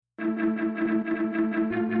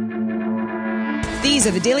These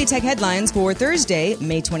are the Daily Tech headlines for Thursday,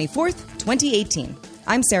 May 24th, 2018.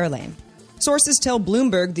 I'm Sarah Lane. Sources tell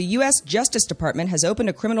Bloomberg the U.S. Justice Department has opened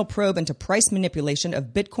a criminal probe into price manipulation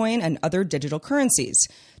of Bitcoin and other digital currencies.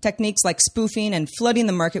 Techniques like spoofing and flooding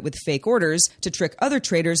the market with fake orders to trick other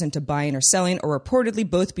traders into buying or selling are reportedly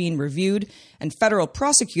both being reviewed, and federal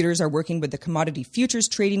prosecutors are working with the Commodity Futures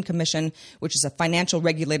Trading Commission, which is a financial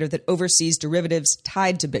regulator that oversees derivatives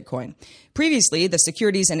tied to Bitcoin. Previously, the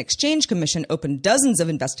Securities and Exchange Commission opened dozens of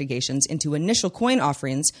investigations into initial coin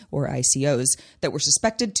offerings, or ICOs, that were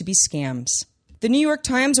suspected to be scams. The New York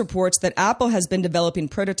Times reports that Apple has been developing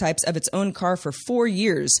prototypes of its own car for 4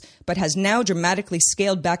 years, but has now dramatically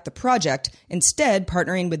scaled back the project, instead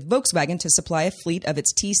partnering with Volkswagen to supply a fleet of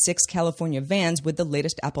its T6 California vans with the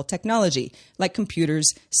latest Apple technology, like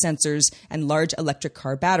computers, sensors, and large electric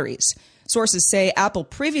car batteries. Sources say Apple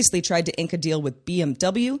previously tried to ink a deal with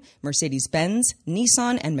BMW, Mercedes-Benz,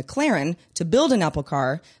 Nissan, and McLaren to build an Apple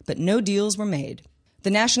car, but no deals were made. The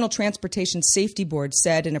National Transportation Safety Board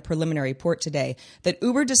said in a preliminary report today that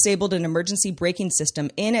Uber disabled an emergency braking system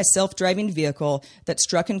in a self-driving vehicle that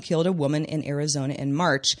struck and killed a woman in Arizona in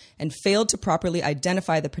March and failed to properly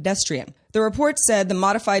identify the pedestrian. The report said the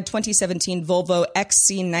modified 2017 Volvo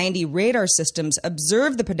XC90 radar systems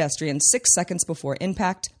observed the pedestrian 6 seconds before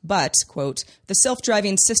impact, but, quote, the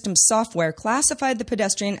self-driving system software classified the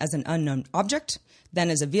pedestrian as an unknown object, then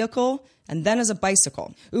as a vehicle, and then as a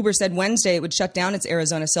bicycle. Uber said Wednesday it would shut down its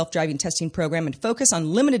Arizona self-driving testing program and focus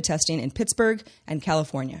on limited testing in Pittsburgh and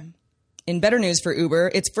California. In better news for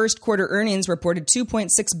Uber, its first quarter earnings reported $2.6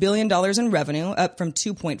 billion in revenue, up from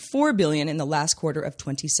 $2.4 billion in the last quarter of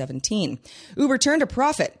 2017. Uber turned a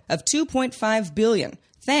profit of $2.5 billion,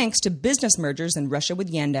 thanks to business mergers in Russia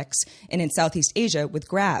with Yandex and in Southeast Asia with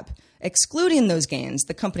Grab. Excluding those gains,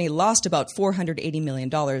 the company lost about $480 million,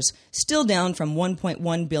 still down from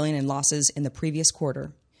 $1.1 billion in losses in the previous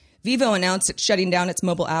quarter. Vivo announced it's shutting down its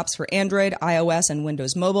mobile apps for Android, iOS, and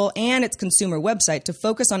Windows Mobile, and its consumer website to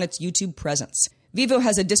focus on its YouTube presence. Vivo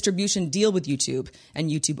has a distribution deal with YouTube, and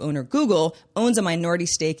YouTube owner Google owns a minority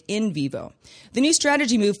stake in Vivo. The new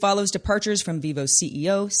strategy move follows departures from Vivo's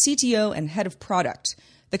CEO, CTO, and head of product.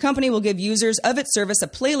 The company will give users of its service a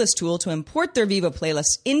playlist tool to import their Vivo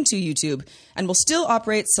playlists into YouTube and will still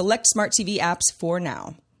operate select smart TV apps for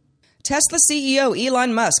now. Tesla CEO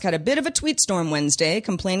Elon Musk had a bit of a tweet storm Wednesday,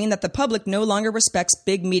 complaining that the public no longer respects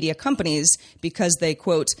big media companies because they,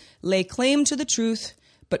 quote, lay claim to the truth,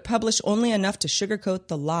 but publish only enough to sugarcoat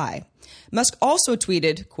the lie. Musk also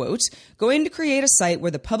tweeted, quote, going to create a site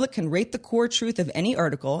where the public can rate the core truth of any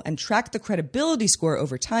article and track the credibility score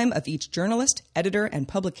over time of each journalist, editor, and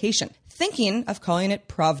publication, thinking of calling it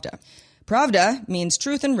Pravda. Pravda means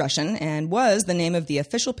truth in Russian and was the name of the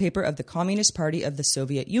official paper of the Communist Party of the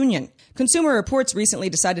Soviet Union. Consumer Reports recently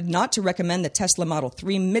decided not to recommend the Tesla Model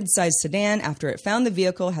 3 midsize sedan after it found the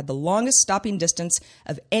vehicle had the longest stopping distance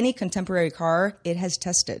of any contemporary car it has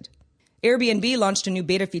tested. Airbnb launched a new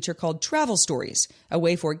beta feature called Travel Stories, a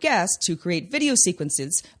way for guests to create video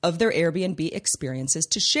sequences of their Airbnb experiences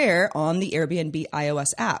to share on the Airbnb iOS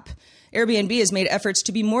app. Airbnb has made efforts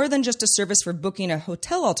to be more than just a service for booking a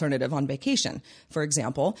hotel alternative on vacation. For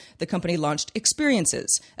example, the company launched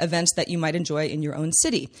Experiences, events that you might enjoy in your own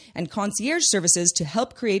city, and concierge services to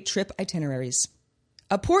help create trip itineraries.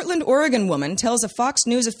 A Portland, Oregon woman tells a Fox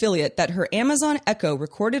News affiliate that her Amazon Echo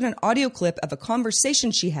recorded an audio clip of a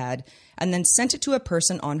conversation she had and then sent it to a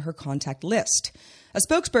person on her contact list. A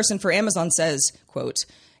spokesperson for Amazon says, quote,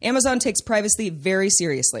 Amazon takes privacy very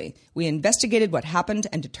seriously. We investigated what happened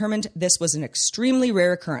and determined this was an extremely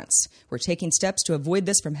rare occurrence. We're taking steps to avoid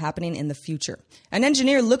this from happening in the future. An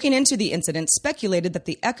engineer looking into the incident speculated that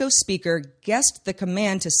the Echo speaker guessed the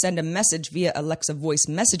command to send a message via Alexa voice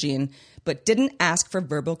messaging, but didn't ask for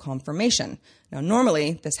verbal confirmation. Now,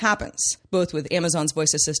 normally, this happens, both with Amazon's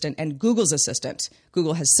voice assistant and Google's assistant.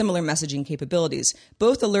 Google has similar messaging capabilities.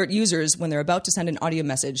 Both alert users when they're about to send an audio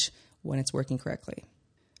message when it's working correctly.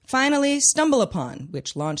 Finally, StumbleUpon,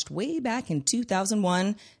 which launched way back in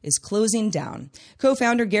 2001, is closing down.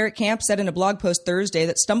 Co-founder Garrett Camp said in a blog post Thursday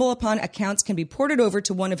that StumbleUpon accounts can be ported over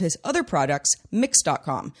to one of his other products,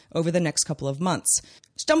 Mix.com, over the next couple of months.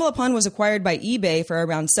 StumbleUpon was acquired by eBay for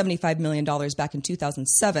around $75 million back in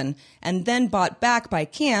 2007, and then bought back by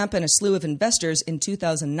Camp and a slew of investors in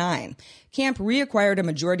 2009. Camp reacquired a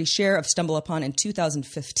majority share of StumbleUpon in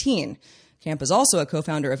 2015. Camp is also a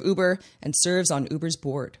co-founder of Uber and serves on Uber's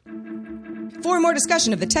board. For more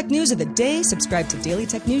discussion of the tech news of the day, subscribe to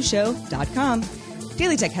dailytechnewsshow.com.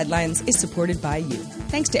 Daily Tech Headlines is supported by you.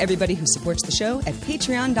 Thanks to everybody who supports the show at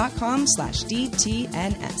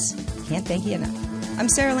patreon.com/DTNS. Can't thank you enough. I'm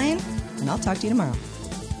Sarah Lane, and I'll talk to you tomorrow.